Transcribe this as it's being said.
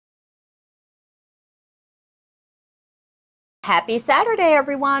Happy Saturday,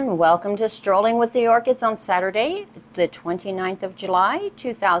 everyone. Welcome to Strolling with the Orchids on Saturday, the 29th of July,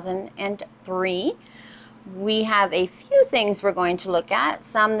 2003. We have a few things we're going to look at,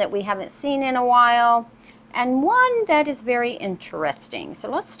 some that we haven't seen in a while, and one that is very interesting. So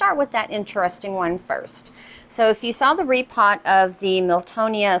let's start with that interesting one first. So if you saw the repot of the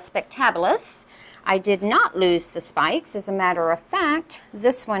Miltonia spectabilis, I did not lose the spikes. As a matter of fact,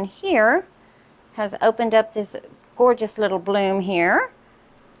 this one here has opened up this gorgeous little bloom here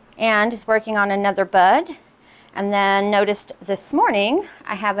and is working on another bud. And then noticed this morning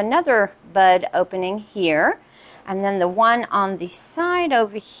I have another bud opening here, and then the one on the side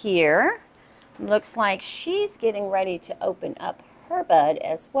over here looks like she's getting ready to open up her bud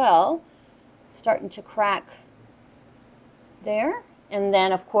as well, starting to crack there. And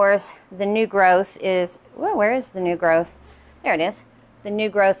then of course the new growth is, well, where is the new growth? There it is. The new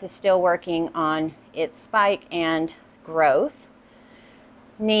growth is still working on its spike and growth.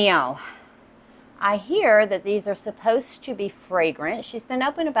 Neo, I hear that these are supposed to be fragrant. She's been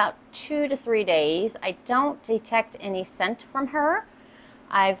open about 2 to 3 days. I don't detect any scent from her.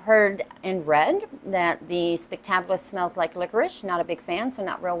 I've heard and read that the spectabilis smells like licorice. Not a big fan, so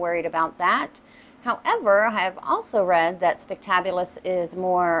not real worried about that. However, I have also read that spectabilis is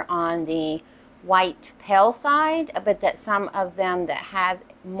more on the white pale side, but that some of them that have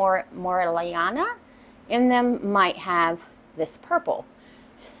more Morelliana in them might have this purple.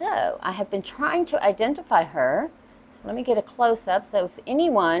 So I have been trying to identify her. So let me get a close-up. So if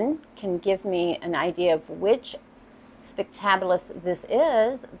anyone can give me an idea of which spectabilis this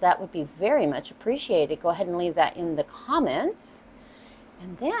is, that would be very much appreciated. Go ahead and leave that in the comments.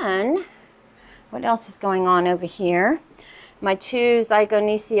 And then what else is going on over here? My two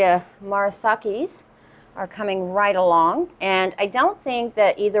Zygonesia Marasakis are coming right along, and I don't think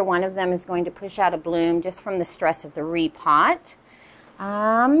that either one of them is going to push out a bloom just from the stress of the repot.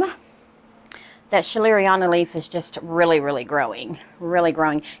 That Schilleriana leaf is just really growing,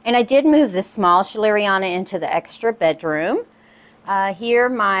 And I did move this small Schilleriana into the extra bedroom. Here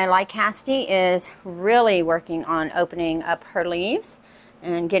my Lycaste is really working on opening up her leaves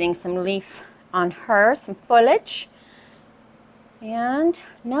and getting some leaf on her, some foliage. And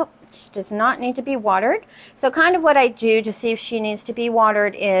nope, she does not need to be watered. So kind of what I do to see if she needs to be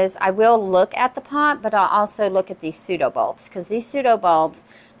watered is I will look at the pot, but I'll also look at these pseudobulbs, because these pseudobulbs,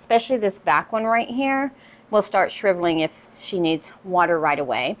 especially this back one right here, will start shriveling if she needs water right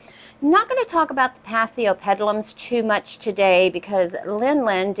away. I'm not going to talk about the Pathiopedilums too much today because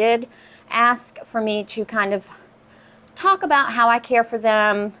Lin did ask for me to kind of talk about how I care for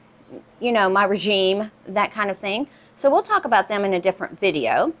them, you know, my regime, that kind of thing. So we'll talk about them in a different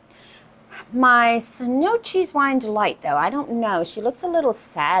video. My Snow Cheese Wine Delight, though, I don't know. She looks a little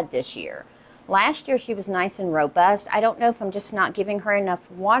sad this year. Last year she was nice and robust. I don't know if I'm just not giving her enough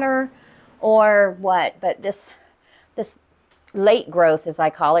water or what, but this late growth, as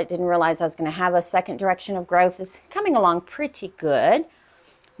I call it, didn't realize I was going to have a second direction of growth, is coming along pretty good.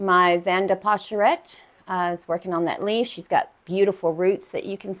 My Vanda Pascherette is working on that leaf. She's got beautiful roots that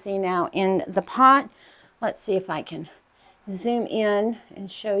you can see now in the pot. Let's see if I can zoom in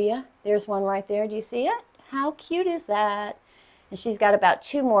and show you. There's one right there. Do you see it? How cute is that? And she's got about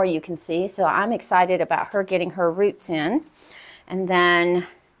 2 more you can see. So I'm excited about her getting her roots in. And then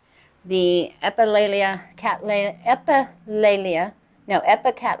the Epicattleya.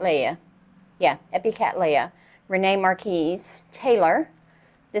 Yeah, Epicattleya. Renee Marquise Taylor.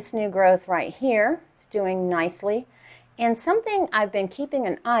 This new growth right here is doing nicely. And something I've been keeping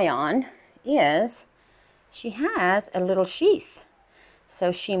an eye on is she has a little sheath.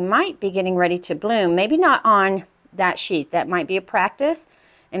 So she might be getting ready to bloom. Maybe not on that sheath. That might be a practice.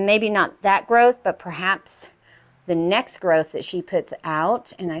 And maybe not that growth, but perhaps the next growth that she puts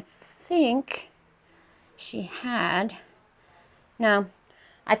out. And I think she had, no,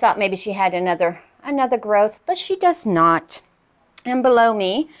 I thought maybe she had another growth, but she does not. And below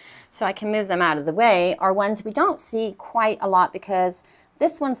me, so I can move them out of the way, are ones we don't see quite a lot because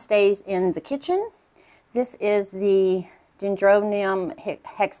this one stays in the kitchen. This is the Dendronium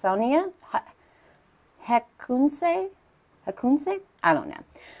Hecunce? I don't know.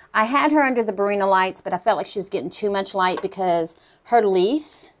 I had her under the Barina lights, but I felt like she was getting too much light because her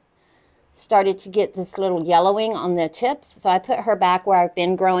leaves started to get this little yellowing on the tips. So I put her back where I've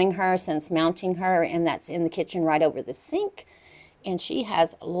been growing her since mounting her, and that's in the kitchen right over the sink. And she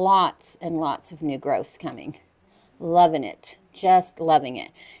has lots and lots of new growths coming. Loving it. Just loving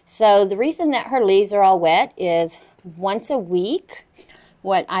it. So the reason that her leaves are all wet is once a week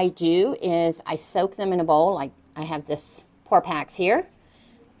what I do is I soak them in a bowl. I have this Porpax here,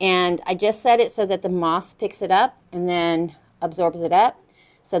 and I just set it so that the moss picks it up, and then absorbs it up.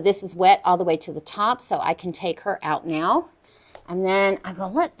 So this is wet all the way to the top, so I can take her out now. And then I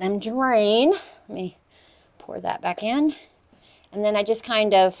will let them drain. Let me pour that back in. And then I just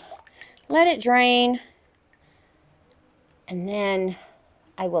kind of let it drain. And then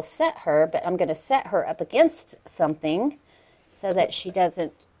I will set her, but I'm going to set her up against something so that she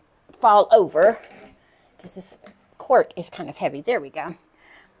doesn't fall over, because this cork is kind of heavy. There we go.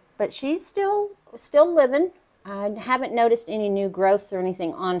 But she's still living. I haven't noticed any new growths or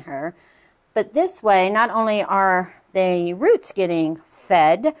anything on her. But this way, not only are the roots getting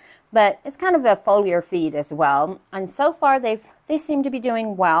fed, but it's kind of a foliar feed as well. And so far, they seem to be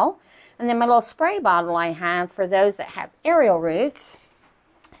doing well. And then my little spray bottle I have for those that have aerial roots,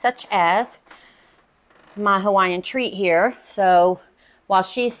 such as my Hawaiian treat here. So while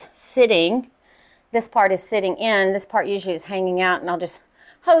she's sitting, this part is sitting in, this part usually is hanging out, and I'll just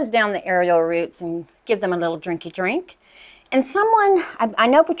hose down the aerial roots and give them a little drinky drink. And someone, I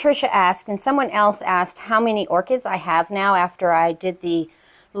know Patricia asked, and someone else asked how many orchids I have now after I did the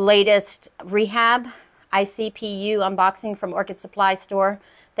latest rehab ICPU unboxing from Orchid Supply Store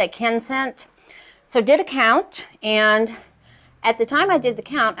that Ken sent. So did a count, and at the time I did the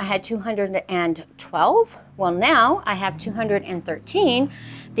count, I had 212. Well, now I have 213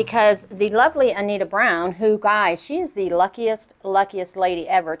 because the lovely Anita Brown, who, guys, she is the luckiest lady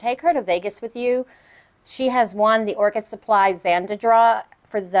ever. Take her to Vegas with you. She has won the Orchid Supply Vanda Draw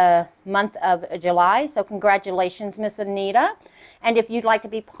for the month of July. So congratulations, Miss Anita. And if you'd like to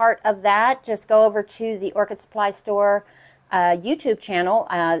be part of that, just go over to the Orchid Supply Store YouTube channel.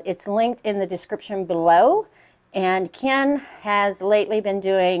 It's linked in the description below. And Ken has lately been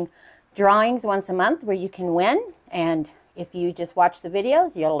doing drawings once a month where you can win. And if you just watch the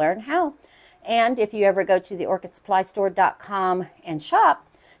videos, you'll learn how. And if you ever go to the orchidsupplystore.com and shop,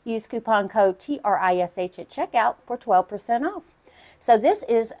 use coupon code TRISH at checkout for 12% off. So this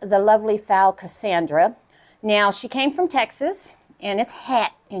is the lovely Foul Cassandra. Now, she came from Texas, and it's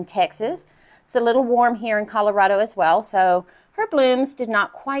hot in Texas. It's a little warm here in Colorado as well. So her blooms did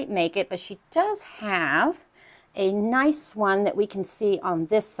not quite make it, but she does have a nice one that we can see on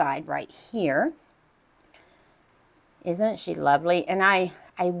this side right here. Isn't she lovely? And I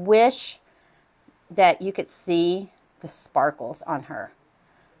wish that you could see the sparkles on her.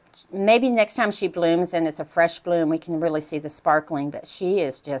 Maybe next time she blooms and it's a fresh bloom, we can really see the sparkling, but she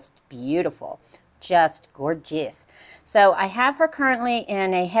is just beautiful, just gorgeous. So I have her currently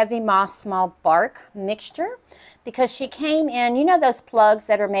in a heavy moss small bark mixture because she came in, you know those plugs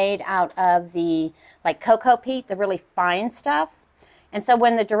that are made out of the like cocoa peat, the really fine stuff? And so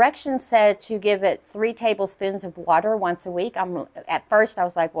when the directions said to give it 3 tablespoons of water once a week, at first I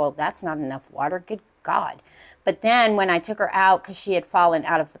was like, well, that's not enough water, good God. But then when I took her out because she had fallen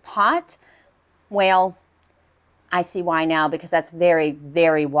out of the pot, well, I see why now, because that's very,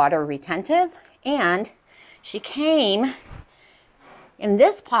 very water retentive. And she came in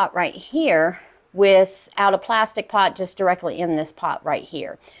this pot right here without a plastic pot, just directly in this pot right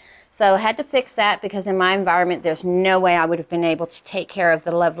here. So I had to fix that because in my environment, there's no way I would have been able to take care of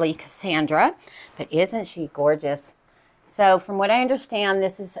the lovely Cassandra. But isn't she gorgeous? So from what I understand,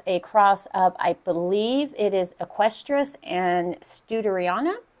 this is a cross of, I believe it is Equestris and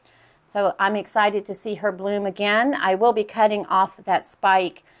Studeriana. So I'm excited to see her bloom again. I will be cutting off that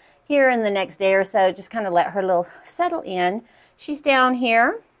spike here in the next day or so, just kind of let her little settle in. She's down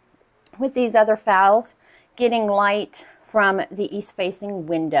here with these other fowls getting light from the east-facing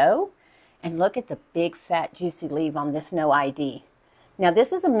window. And look at the big, fat, juicy leaf on this No ID. Now,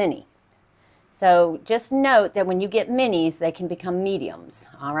 this is a mini. So just note that when you get minis, they can become mediums,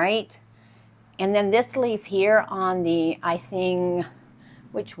 all right? And then this leaf here on the icing,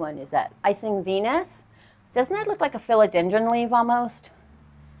 which one is that? Icing Venus. Doesn't that look like a philodendron leaf almost?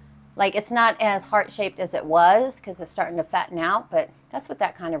 Like it's not as heart-shaped as it was because it's starting to fatten out, but that's what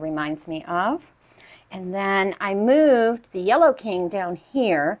that kind of reminds me of. And then I moved the Yellow King down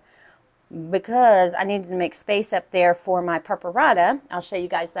here because I needed to make space up there for my Purpurata. I'll show you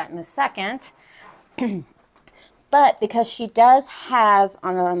guys that in a second. But because she does have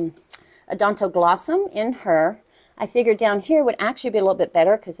Odontoglossum in her, I figured down here would actually be a little bit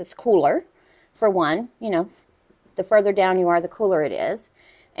better because it's cooler, for one. You know, the further down you are, the cooler it is.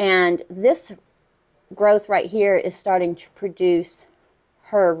 And this growth right here is starting to produce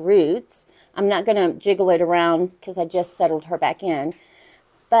her roots. I'm not going to jiggle it around because I just settled her back in.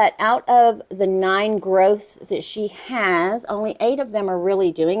 But out of the 9 growths that she has, only 8 of them are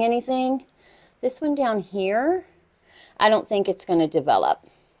really doing anything. This one down here, I don't think it's going to develop.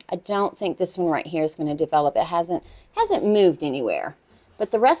 I don't think this one right here is going to develop. It hasn't moved anywhere. But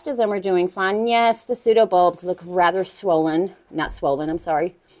the rest of them are doing fine. Yes, the pseudobulbs look rather swollen. Not swollen, I'm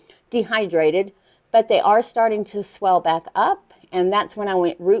sorry. Dehydrated. But they are starting to swell back up. And that's when I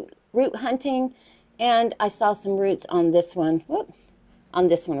went root hunting. And I saw some roots on this one. Whoop, on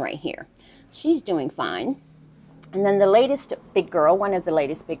this one right here. She's doing fine. And then the latest big girl, one of the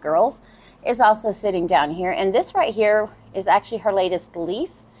latest big girls, is also sitting down here. And this right here is actually her latest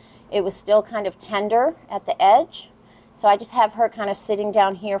leaf. It was still kind of tender at the edge. So I just have her kind of sitting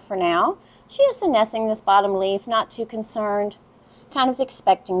down here for now. She is senescing this bottom leaf, not too concerned, kind of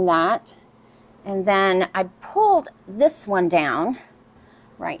expecting that. And then I pulled this one down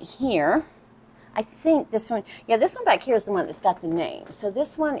right here. I think this one, yeah, this one back here is the one that's got the name. So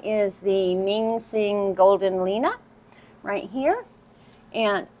this one is the Ming Sing Golden Lena right here.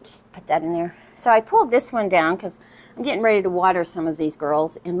 And just put that in there. So I pulled this one down because I'm getting ready to water some of these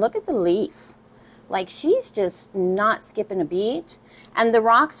girls. And look at the leaf. Like, she's just not skipping a beat. And the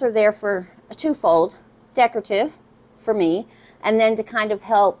rocks are there for a twofold, decorative for me. And then to kind of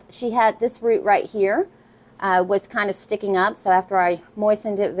help, she had this root right here. Was kind of sticking up, so after I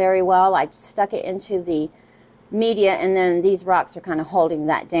moistened it very well, I stuck it into the media, and then these rocks are kind of holding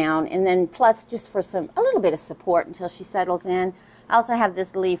that down. And then plus just for a little bit of support until she settles in. I also have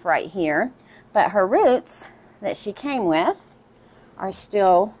this leaf right here, but her roots that she came with are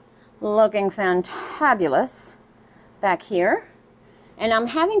still looking fantabulous back here. And I'm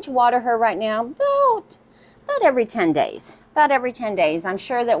having to water her right now about every 10 days. About every 10 days. I'm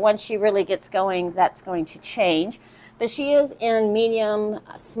sure that once she really gets going, that's going to change. But she is in medium,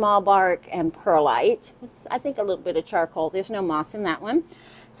 small bark, and perlite. With, I think, a little bit of charcoal. There's no moss in that one.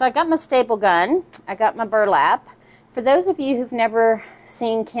 So I got my staple gun. I got my burlap. For those of you who've never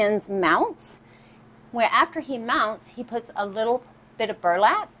seen Ken's mounts, where after he mounts, he puts a little bit of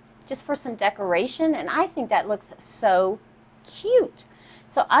burlap just for some decoration. And I think that looks so cute.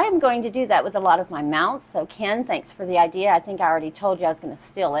 So I am going to do that with a lot of my mounts. So Ken, thanks for the idea. I think I already told you I was going to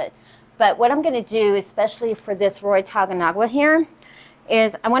steal it. But what I'm going to do, especially for this Roy Taganagua here,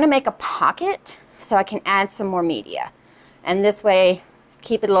 is I want to make a pocket so I can add some more media. And this way,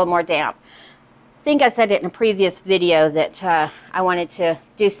 keep it a little more damp. I think I said it in a previous video that I wanted to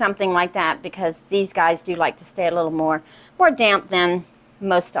do something like that because these guys do like to stay a little more damp than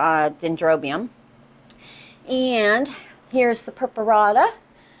most dendrobium. And here's the purpurata.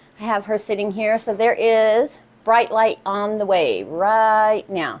 I have her sitting here. So there is bright light on the way right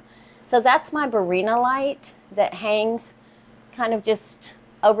now. So that's my Barina light that hangs kind of just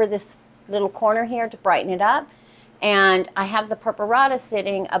over this little corner here to brighten it up. And I have the purpurata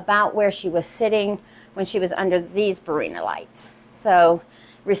sitting about where she was sitting when she was under these Barina lights. So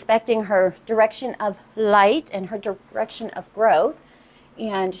respecting her direction of light and her direction of growth.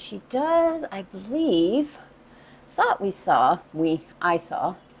 And she does, I believe, I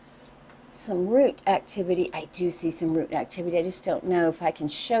saw some root activity. I do see some root activity. I just don't know if I can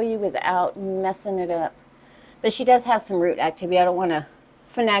show you without messing it up. But she does have some root activity. I don't want to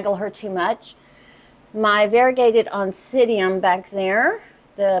finagle her too much. My variegated oncidium back there,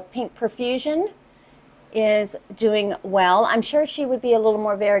 the pink perfusion, is doing well. I'm sure she would be a little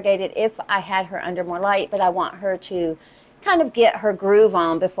more variegated if I had her under more light, but I want her to kind of get her groove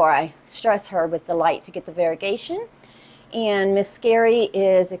on before I stress her with the light to get the variegation. And Miss Scary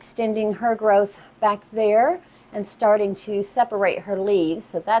is extending her growth back there and starting to separate her leaves,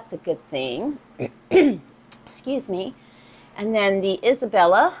 so that's a good thing. Excuse me. And then the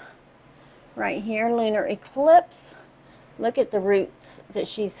Isabella right here, Lunar Eclipse. Look at the roots that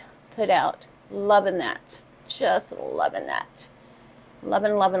she's put out. Loving that. Just loving that.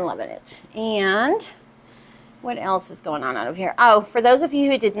 Loving, loving, loving it. And what else is going on out of here? Oh, for those of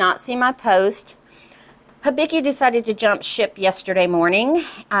you who did not see my post, Hibiki decided to jump ship yesterday morning.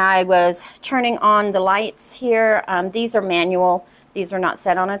 I was turning on the lights here. These are manual. These are not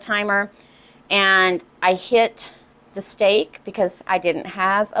set on a timer. And I hit the stake because I didn't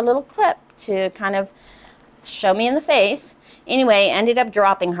have a little clip to kind of show me in the face. Anyway, ended up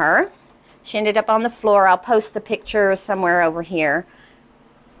dropping her. She ended up on the floor. I'll post the picture somewhere over here.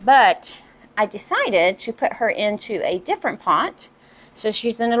 But I decided to put her into a different pot. So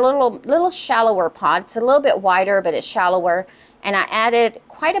she's in a little shallower pot. It's a little bit wider, but it's shallower. And I added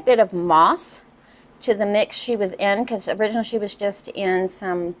quite a bit of moss to the mix she was in, because originally she was just in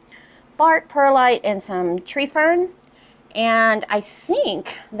some bark, perlite, and some tree fern. And I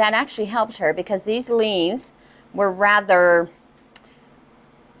think that actually helped her because these leaves were rather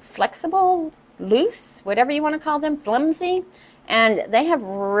flexible, loose, whatever you want to call them, flimsy. And they have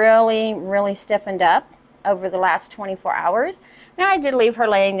really, really stiffened up over the last 24 hours. Now I did leave her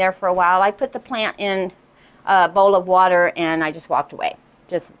laying there for a while. I put the plant in a bowl of water and I just walked away.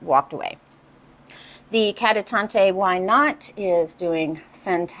 just walked away. The Catatante Why Not is doing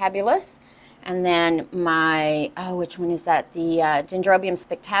fantabulous. And then my, oh, which one is that? The Dendrobium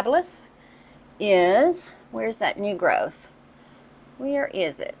spectabilis is, where's that new growth? Where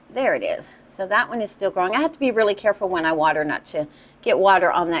is it? There it is. So that one is still growing. I have to be really careful when I water not to get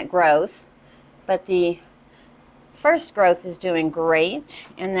water on that growth. But the first growth is doing great.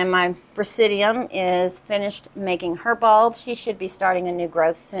 And then my Brasidium is finished making her bulb. She should be starting a new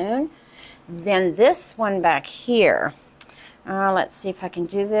growth soon. Then this one back here. Let's see if I can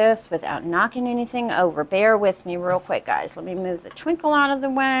do this without knocking anything over. Bear with me real quick, guys. Let me move the twinkle out of the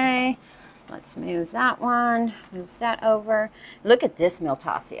way. Let's move that one, move that over. Look at this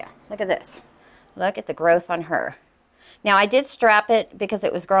Miltassia. Look at this. Look at the growth on her. Now I did strap it because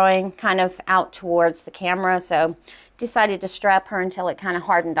it was growing kind of out towards the camera, so decided to strap her until it kind of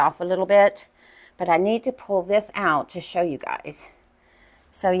hardened off a little bit. But I need to pull this out to show you guys.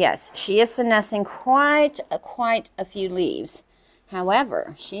 So yes, she is senescing quite a few leaves.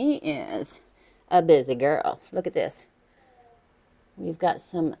 However, she is a busy girl. Look at this. We've got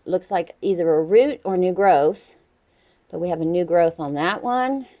some, looks like either a root or new growth, but we have a new growth on that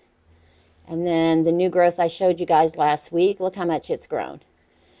one. And then the new growth I showed you guys last week, look how much it's grown.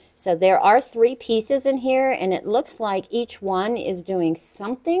 So there are 3 pieces in here, and it looks like each one is doing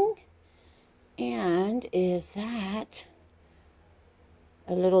something. And is that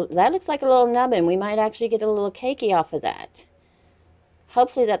a little, that looks like a little nubbin. We might actually get a little cakey off of that.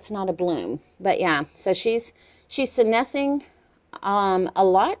 Hopefully that's not a bloom. But yeah, so she's senescing a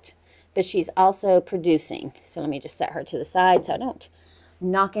lot, but she's also producing. So let me just set her to the side so I don't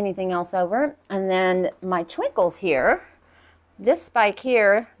knock anything else over. And then my twinkles here, this spike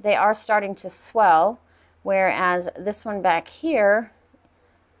here, they are starting to swell, whereas this one back here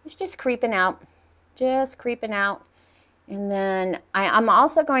is just creeping out, And then I'm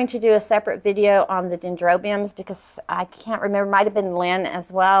also going to do a separate video on the dendrobiums because I can't remember, might have been Lynn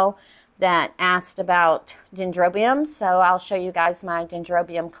as well that asked about dendrobiums. So I'll show you guys my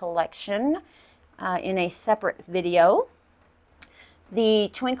dendrobium collection in a separate video. The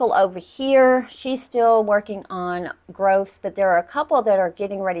twinkle over here, she's still working on growths, but there are a couple that are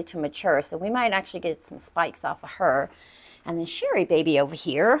getting ready to mature. So we might actually get some spikes off of her. And then Sherry Baby over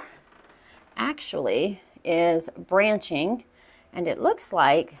here actually is branching, and it looks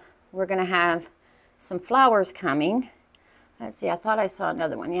like we're going to have some flowers coming. Let's see, I thought I saw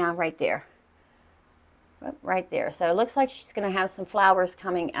another one. Yeah, right there. Right there. So it looks like she's going to have some flowers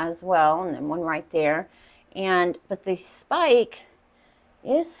coming as well, and then one right there. But the spike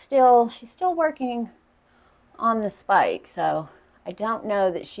is still, she's still working on the spike, so I don't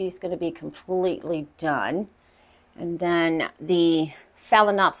know that she's going to be completely done. And then the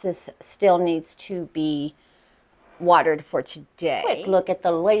Phalaenopsis still needs to be watered for today. Quick look at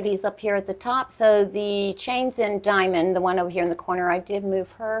the ladies up here at the top. So the Chains in Diamond, the one over here in the corner, I did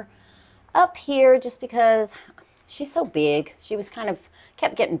move her up here just because she's so big. She was kind of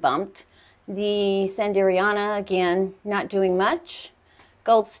kept getting bumped. The Sanderiana, again, not doing much.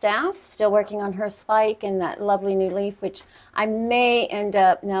 Gold Staff, still working on her spike and that lovely new leaf, which I may end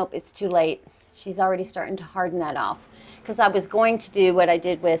up, nope, it's too late. She's already starting to harden that off. Because I was going to do what I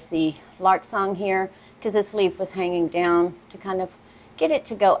did with the Lark Song here, because this leaf was hanging down, to kind of get it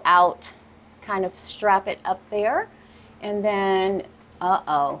to go out, kind of strap it up there. And then,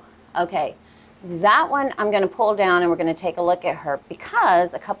 okay. That one I'm going to pull down and we're going to take a look at her,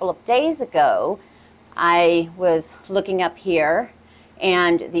 because a couple of days ago I was looking up here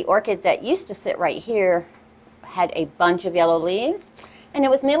and the orchid that used to sit right here had a bunch of yellow leaves, and it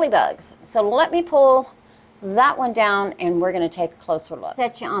was mealybugs. So let me pull that one down and we're going to take a closer look.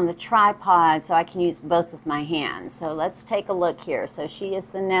 Set you on the tripod so I can use both of my hands. So let's take a look here. So she is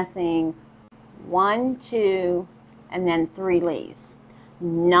senescing 1, 2, and then 3 leaves.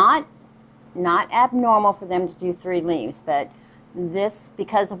 Not abnormal for them to do 3 leaves, but this,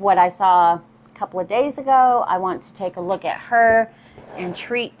 because of what I saw a couple of days ago, I want to take a look at her and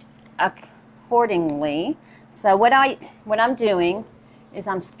treat accordingly. So what I'm doing is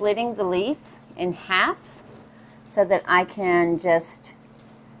I'm splitting the leaf in half so that I can just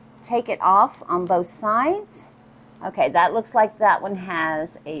take it off on both sides. Okay, that looks like that one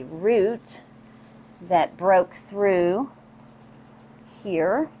has a root that broke through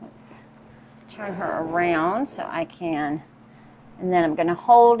here. Let's turn her around so I can, and then I'm going to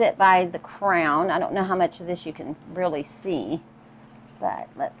hold it by the crown. I don't know how much of this you can really see, but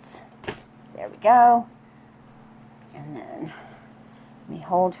there we go. And then let me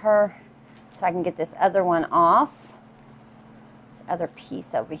hold her so I can get this other one off. This other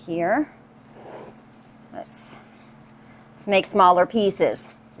piece over here. Let's Let's make smaller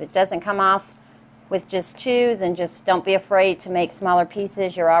pieces. If it doesn't come off with just two, then just don't be afraid to make smaller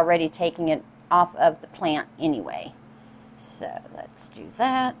pieces. You're already taking it off of the plant anyway. So let's do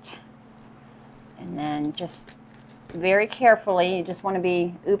that. And then just very carefully, you just want to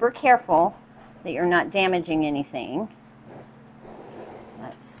be uber careful that you're not damaging anything.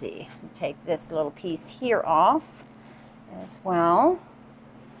 Let's see, take this little piece here off as well.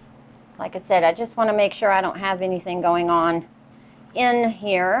 Like I said, I just want to make sure I don't have anything going on in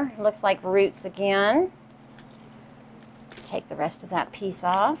here. Looks like roots again. Take the rest of that piece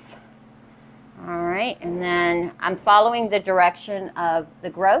off. All right, and then I'm following the direction of the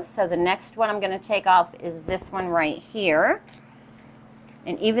growth. So the next one I'm going to take off is this one right here.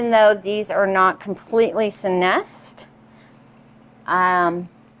 And even though these are not completely senesced, a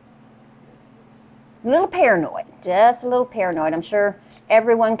little paranoid, just a little paranoid. I'm sure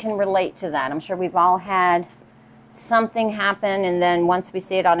everyone can relate to that. I'm sure we've all had something happen, and then once we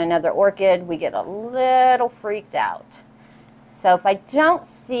see it on another orchid, we get a little freaked out. So if I don't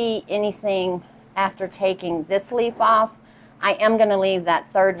see anything after taking this leaf off, I am going to leave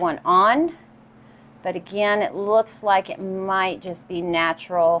that third one on. But again, it looks like it might just be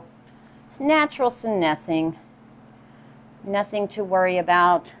natural. It's natural senescing. Nothing to worry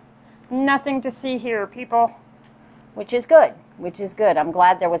about. Nothing to see here, people. Which is good. Which is good. I'm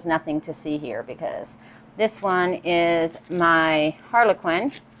glad there was nothing to see here, because this one is my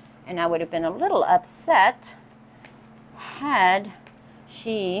Harlequin, and I would have been a little upset had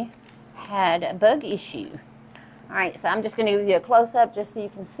she had a bug issue. All right, so I'm just going to give you a close-up just so you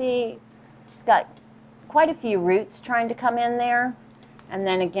can see. She's got quite a few roots trying to come in there. And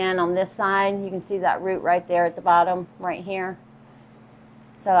then again on this side, you can see that root right there at the bottom, right here.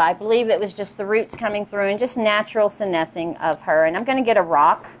 So I believe it was just the roots coming through and just natural senescing of her. And I'm going to get a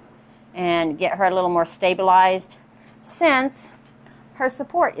rock and get her a little more stabilized since her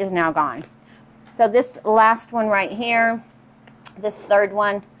support is now gone. So this last one right here, this third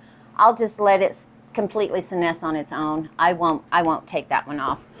one, I'll just let it completely senesce on its own. I won't take that one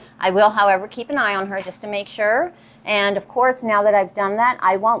off. I will, however, keep an eye on her just to make sure. And of course, now that I've done that,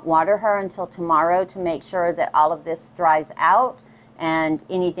 I won't water her until tomorrow to make sure that all of this dries out and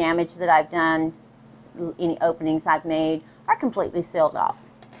any damage that I've done, any openings I've made, are completely sealed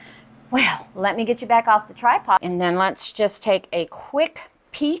off. Well, let me get you back off the tripod, and then let's just take a quick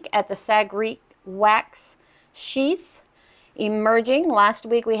peek at the Sagric wax sheath emerging. Last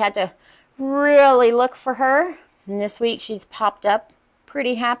week we had to really look for her, and this week she's popped up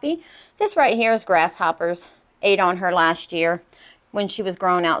pretty happy. This right here is grasshoppers. Ate on her last year when she was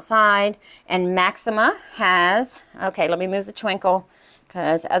growing outside. And Maxima has, okay, let me move the twinkle,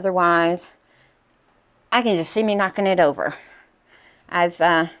 because otherwise I can just see me knocking it over. I've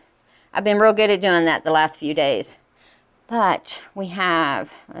been real good at doing that the last few days. But we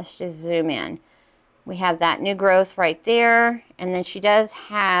have, let's just zoom in. We have that new growth right there, and then she does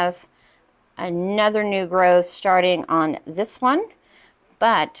have another new growth starting on this one.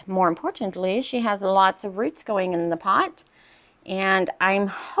 But more importantly, she has lots of roots going in the pot. And I'm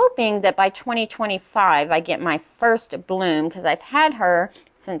hoping that by 2025, I get my first bloom, because I've had her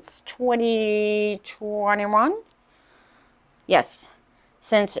since 2021. Yes,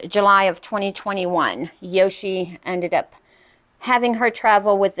 since July of 2021. Yoshi ended up having her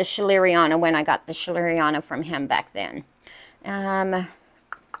travel with the Schilleriana when I got the Schilleriana from him back then. Trying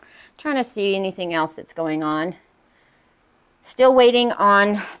to see anything else that's going on. Still waiting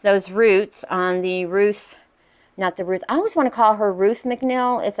on those roots on the Ruth, not the Ruth. I always want to call her Ruth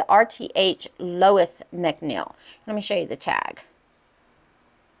McNeil. It's RTH Lois McNeil. Let me show you the tag.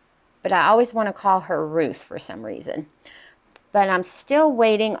 But I always want to call her Ruth for some reason. But I'm still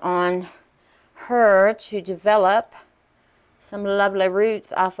waiting on her to develop some lovely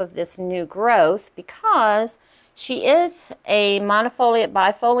roots off of this new growth, because she is a monofoliate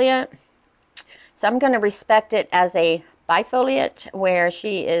bifoliate. So I'm going to respect it as a bifoliate, where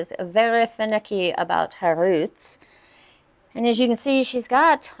she is very finicky about her roots. And as you can see, she's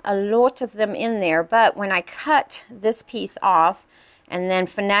got a lot of them in there. But when I cut this piece off and then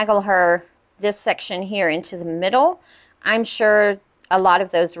finagle her this section here into the middle, I'm sure a lot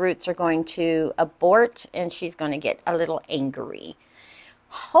of those roots are going to abort, and she's going to get a little angry.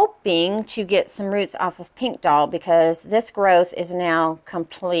 Hoping to get some roots off of Pink Doll, because this growth is now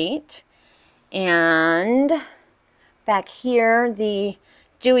complete. And back here, the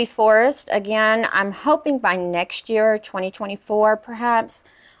Dewy Forest, again, I'm hoping by next year, 2024 perhaps,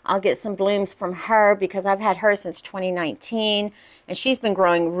 I'll get some blooms from her, because I've had her since 2019, and she's been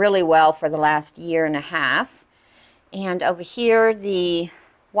growing really well for the last year and a half. And over here, the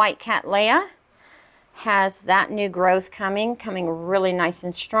White Cattleya, has that new growth coming really nice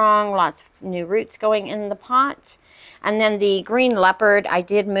and strong. Lots of new roots going in the pot. And then the green leopard, I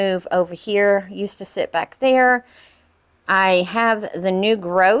did move over here. Used to sit back there. I have the new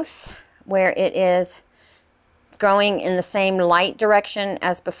growth where it is going in the same light direction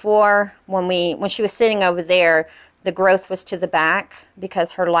as before. When she was sitting over there, the growth was to the back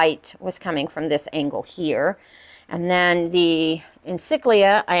because her light was coming from this angle here. And then the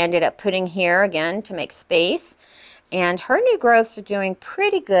encyclia I ended up putting here again to make space. And her new growths are doing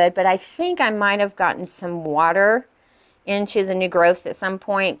pretty good, but I think I might have gotten some water into the new growths at some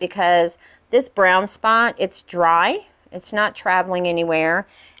point because this brown spot, it's dry. It's not traveling anywhere.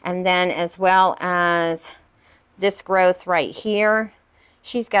 And then as well as this growth right here,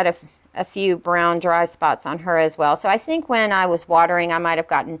 she's got a few brown dry spots on her as well. So I think when I was watering, I might have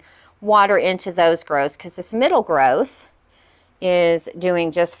gotten water into those growths because this middle growth is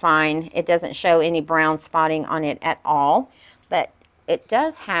doing just fine. It doesn't show any brown spotting on it at all, but it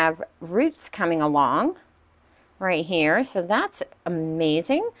does have roots coming along right here. So that's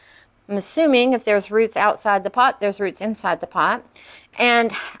amazing. I'm assuming if there's roots outside the pot, there's roots inside the pot.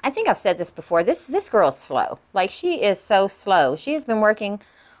 And I think I've said this before, this girl is slow. Like, she is so slow. She has been working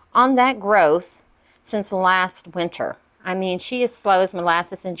on that growth since last winter. I mean, she is slow as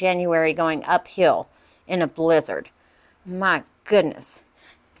molasses in January going uphill in a blizzard. My goodness.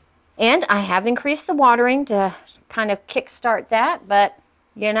 And I have increased the watering to kind of kickstart that, but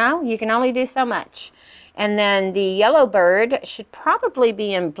you know, you can only do so much. And then the yellow bird should probably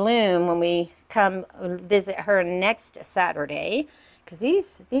be in bloom when we come visit her next Saturday, because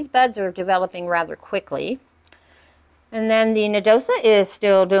these buds are developing rather quickly. And then the Nodosa is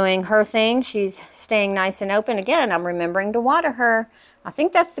still doing her thing. She's staying nice and open. Again, I'm remembering to water her. I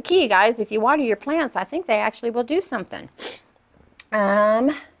think that's the key, guys. If you water your plants, I think they actually will do something.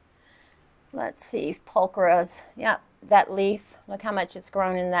 Let's see, pulchras. Yep, that leaf. Look how much it's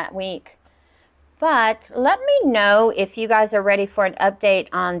grown in that week. But let me know if you guys are ready for an update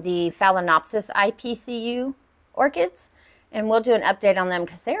on the Phalaenopsis IPCU orchids. And we'll do an update on them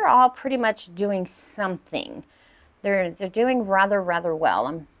because they're all pretty much doing something. They're doing rather well.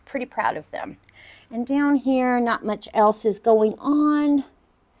 I'm pretty proud of them. And down here, not much else is going on.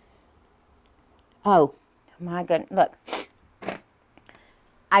 Oh, my goodness. Look.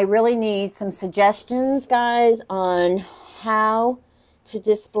 I really need some suggestions, guys, on how to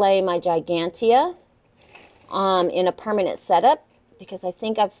display my Gigantea in a permanent setup. Because I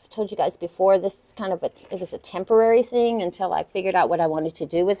think I've told you guys before, this is kind of it was a temporary thing until I figured out what I wanted to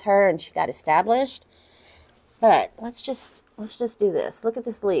do with her and she got established. But let's just do this. Look at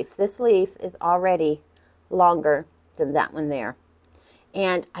this leaf. This leaf is already longer than that one there.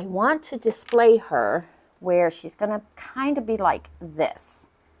 And I want to display her where she's going to kind of be like this.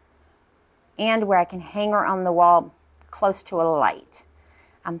 And where I can hang her on the wall close to a light.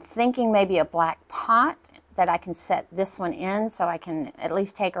 I'm thinking maybe a black pot that I can set this one in so I can at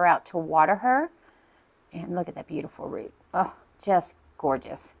least take her out to water her. And look at that beautiful root. Oh, just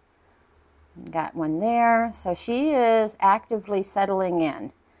gorgeous. Got one there. So she is actively settling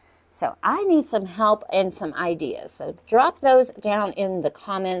in. So I need some help and some ideas. So drop those down in the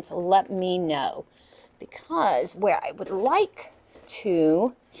comments. Let me know. Because where I would like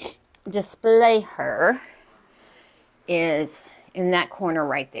to display her is in that corner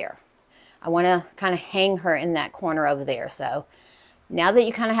right there. I want to kind of hang her in that corner over there. So now that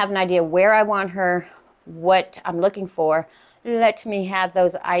you kind of have an idea where I want her, what I'm looking for, let me have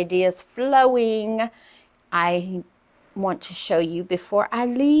those ideas flowing. I want to show you before I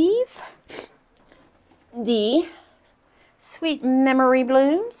leave the Sweet Memory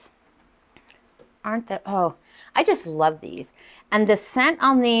Blooms. Aren't they? Oh, I just love these. And the scent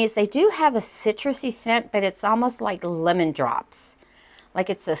on these, they do have a citrusy scent, but it's almost like lemon drops. Like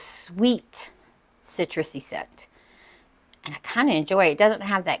it's a sweet citrusy scent. And I kind of enjoy it. It doesn't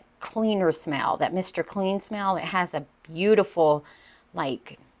have that cleaner smell, that Mr. Clean smell. It has a beautiful,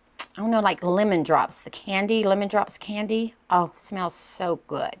 like, I don't know, like lemon drops, the candy, lemon drops candy. Oh, smells so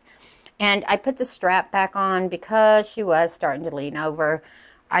good. And I put the strap back on because she was starting to lean over.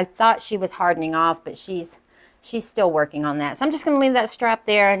 I thought she was hardening off, but she's still working on that. So I'm just going to leave that strap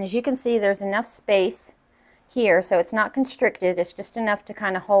there. And as you can see, there's enough space here, so it's not constricted. It's just enough to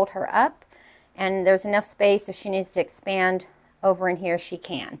kind of hold her up. And there's enough space if she needs to expand over in here, she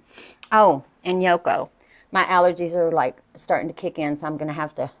can. Oh, and Yoko. My allergies are like starting to kick in, so I'm going to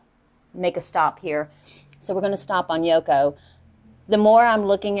have to make a stop here. So we're going to stop on Yoko. The more I'm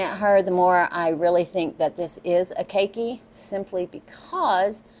looking at her, the more I really think that this is a keiki, simply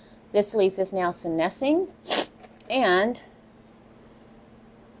because this leaf is now senescing, and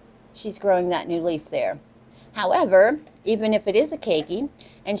she's growing that new leaf there. However, even if it is a keiki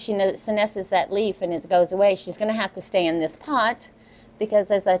and she senesces that leaf and it goes away, she's going to have to stay in this pot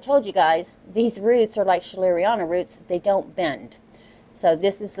because, as I told you guys, these roots are like Schilleriana roots. They don't bend. So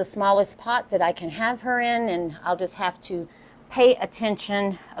this is the smallest pot that I can have her in, and I'll just have to pay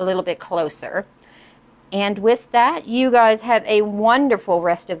attention a little bit closer. And with that, you guys have a wonderful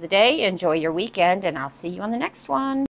rest of the day. Enjoy your weekend, and I'll see you on the next one.